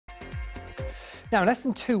Now, in less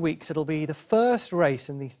than 2 weeks, it'll be the first race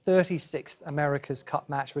in the 36th America's Cup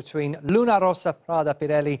match between Luna Rossa Prada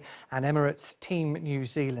Pirelli and Emirates Team New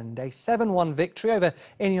Zealand. A 7-1 victory over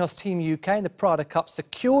Ineos Team UK in the Prada Cup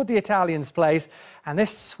secured the Italians' place, and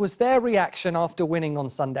this was their reaction after winning on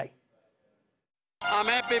Sunday. I'm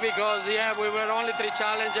happy because, yeah, we were only 3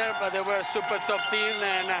 challengers, but they were a super top team,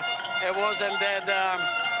 and it wasn't that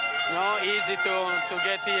easy to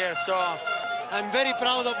get here. So I'm very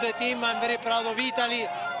proud of the team. I'm very proud of Italy.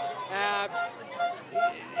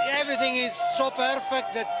 Everything is so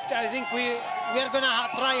perfect that I think we are going to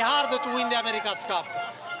try harder to win the America's Cup.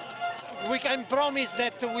 We can promise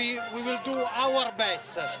that we will do our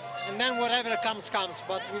best, and then whatever comes,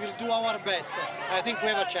 but we will do our best. I think we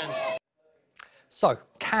have a chance. So,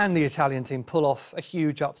 can the Italian team pull off a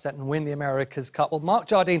huge upset and win the America's Cup? Well, Mark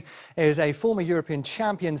Jardine is a former European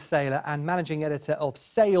champion sailor and managing editor of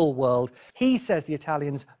Sail World. He says the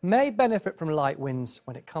Italians may benefit from light winds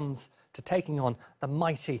when it comes to taking on the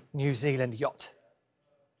mighty New Zealand yacht.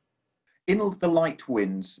 In the light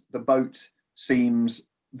winds, the boat seems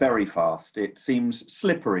very fast. It seems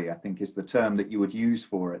slippery, I think is the term that you would use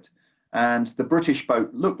for it. And the British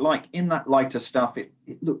boat looked like, in that lighter stuff, it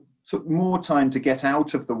took more time to get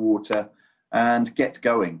out of the water and get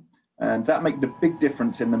going. And that made a big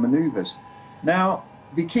difference in the manoeuvres. Now,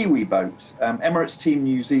 the Kiwi boat, Emirates Team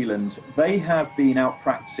New Zealand, they have been out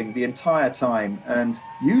practicing the entire time and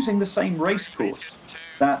using the same race course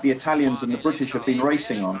that the Italians and the British have been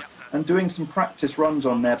racing on, and doing some practice runs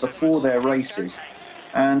on there before their races.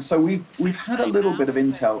 And so we've had a little bit of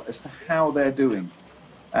intel as to how they're doing.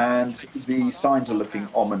 And the signs are looking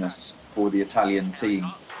ominous for the Italian team.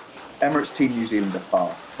 Emirates Team New Zealand are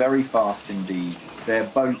fast, very fast indeed. Their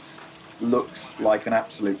boat looks like an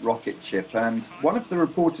absolute rocket ship, and one of the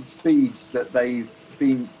reported speeds that they've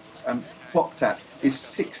been clocked at is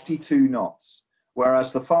 62 knots,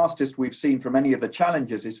 whereas the fastest we've seen from any of the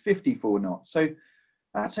challengers is 54 knots. So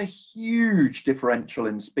that's a huge differential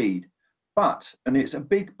in speed. But, and it's a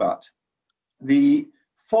big but, the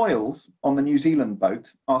foils on the New Zealand boat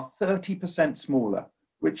are 30% smaller,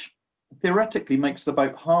 which theoretically makes the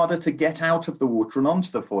boat harder to get out of the water and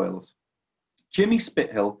onto the foils. Jimmy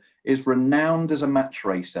Spithill is renowned as a match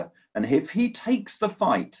racer, and if he takes the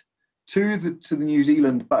fight to the New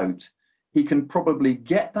Zealand boat, he can probably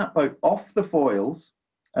get that boat off the foils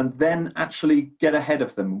and then actually get ahead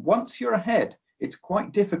of them. Once you're ahead, it's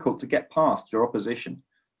quite difficult to get past your opposition.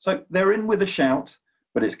 So they're in with a shout,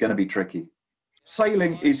 but it's going to be tricky.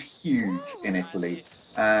 Sailing is huge in Italy.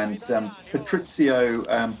 And Patrizio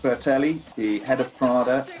Bertelli, the head of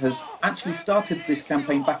Prada, has actually started this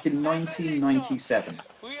campaign back in 1997.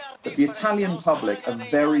 But the Italian public are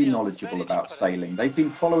very knowledgeable about sailing. They've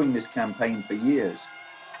been following this campaign for years,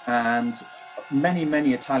 and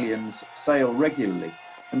many Italians sail regularly.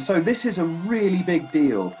 And so this is a really big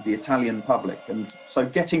deal for the Italian public. And so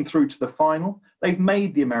getting through to the final, they've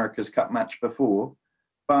made the America's Cup match before,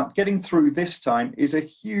 but getting through this time is a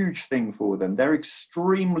huge thing for them. They're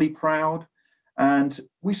extremely proud. And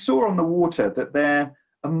we saw on the water that their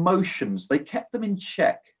emotions, they kept them in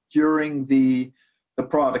check during the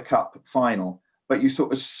Prada Cup final. But you saw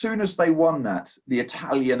as soon as they won that, the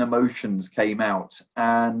Italian emotions came out.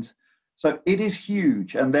 And so it is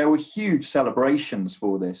huge. And there were huge celebrations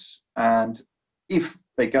for this. And if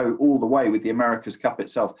they go all the way with the America's Cup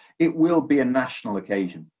itself, it will be a national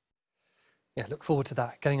occasion. Yeah, look forward to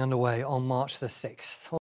that getting underway on March the 6th.